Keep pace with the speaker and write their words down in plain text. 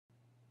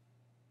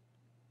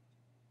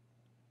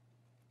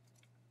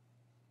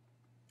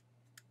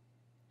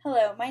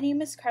Hello, my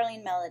name is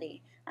Carleen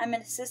Melody. I'm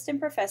an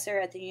assistant professor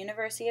at the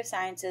University of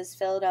Sciences,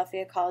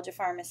 Philadelphia College of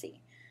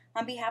Pharmacy.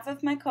 On behalf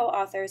of my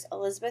co-authors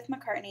Elizabeth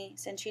McCartney,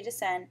 Sanchita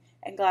Sen,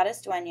 and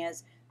Gladys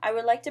Duenas, I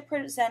would like to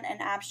present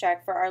an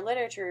abstract for our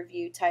literature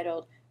review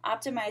titled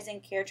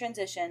Optimizing Care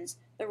Transitions,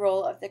 the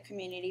Role of the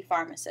Community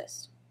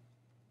Pharmacist.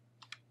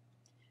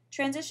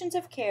 Transitions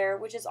of care,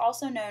 which is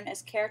also known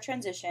as care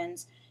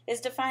transitions, is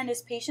defined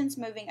as patients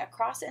moving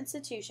across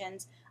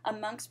institutions,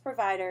 amongst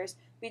providers,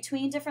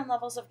 between different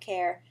levels of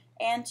care,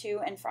 and to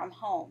and from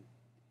home.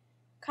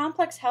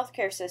 Complex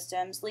healthcare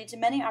systems lead to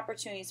many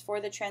opportunities for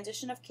the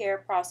transition of care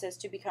process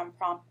to become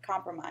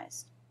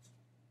compromised.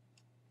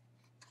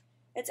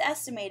 It's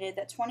estimated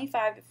that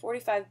 $25 to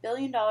 $45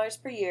 billion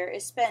per year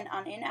is spent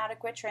on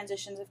inadequate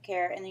transitions of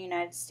care in the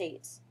United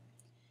States.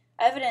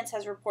 Evidence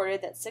has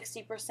reported that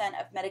 60%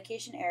 of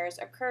medication errors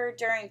occur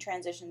during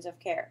transitions of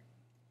care.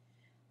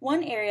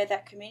 One area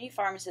that community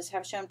pharmacists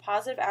have shown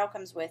positive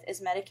outcomes with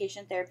is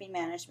medication therapy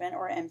management,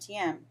 or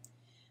MTM.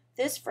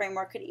 This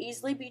framework could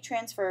easily be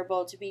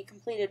transferable to be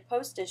completed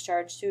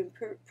post-discharge to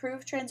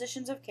improve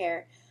transitions of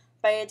care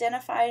by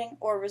identifying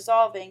or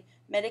resolving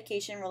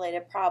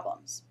medication-related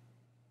problems.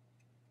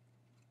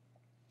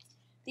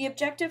 The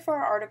objective for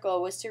our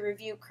article was to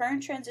review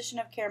current transition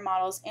of care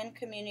models in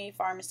community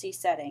pharmacy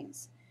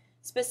settings,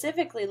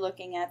 specifically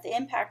looking at the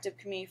impact of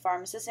community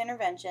pharmacist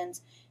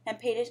interventions and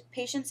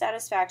patient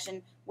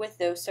satisfaction with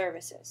those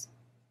services.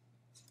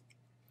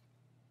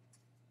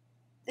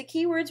 The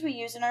keywords we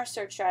use in our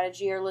search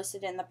strategy are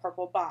listed in the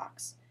purple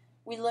box.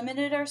 We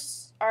limited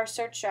our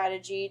search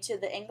strategy to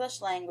the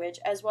English language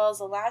as well as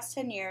the last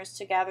 10 years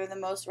to gather the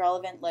most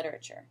relevant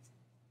literature.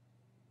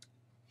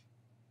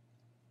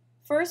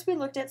 First, we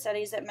looked at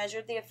studies that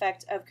measured the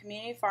effect of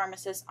community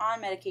pharmacists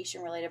on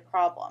medication-related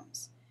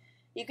problems.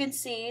 You can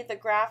see the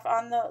graph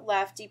on the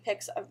left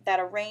depicts that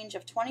a range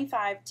of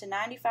 25 to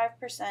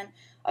 95%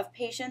 of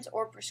patients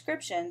or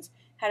prescriptions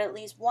had at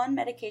least one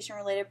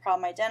medication-related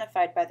problem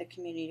identified by the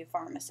community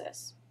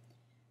pharmacist.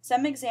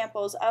 Some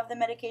examples of the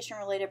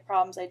medication-related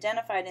problems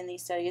identified in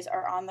these studies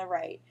are on the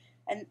right,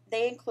 and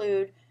they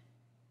include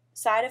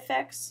side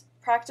effects,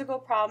 practical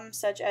problems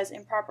such as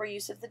improper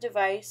use of the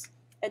device,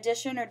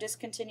 addition or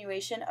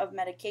discontinuation of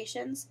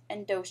medications,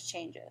 and dose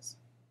changes.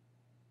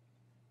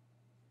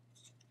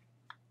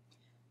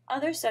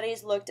 Other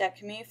studies looked at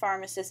community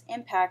pharmacists'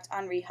 impact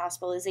on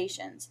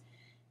rehospitalizations.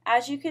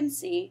 As you can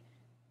see,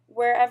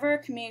 wherever a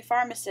community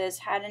pharmacist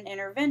had an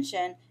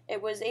intervention, they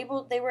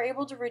were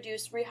able to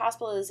reduce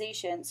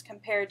rehospitalizations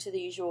compared to the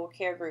usual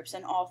care groups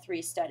in all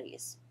three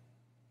studies.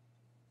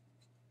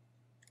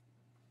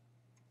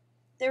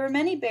 There were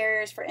many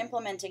barriers for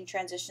implementing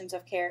transitions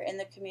of care in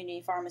the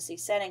community pharmacy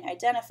setting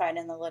identified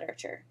in the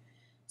literature.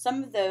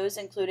 Some of those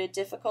included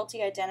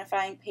difficulty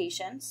identifying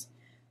patients,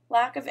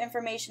 lack of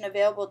information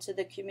available to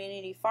the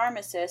community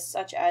pharmacist,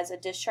 such as a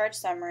discharge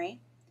summary,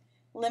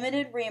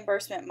 limited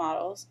reimbursement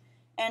models,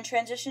 and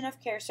transition of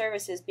care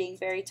services being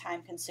very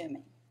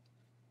time-consuming.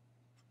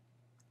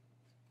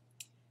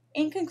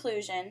 In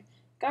conclusion,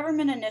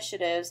 government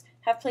initiatives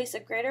have placed a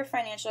greater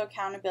financial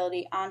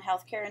accountability on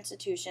healthcare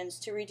institutions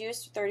to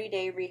reduce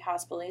 30-day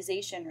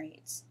rehospitalization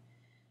rates.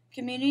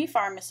 Community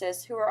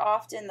pharmacists, who are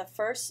often the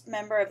first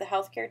member of the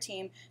healthcare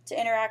team to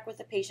interact with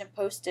the patient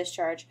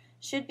post-discharge,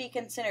 should be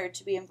considered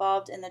to be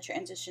involved in the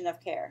transition of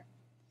care.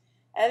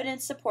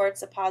 Evidence supports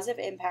the positive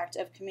impact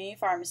of community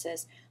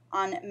pharmacists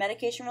on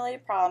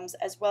medication-related problems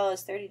as well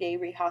as 30-day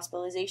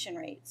rehospitalization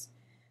rates.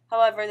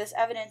 However, this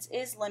evidence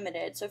is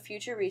limited, so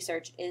future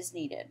research is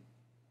needed.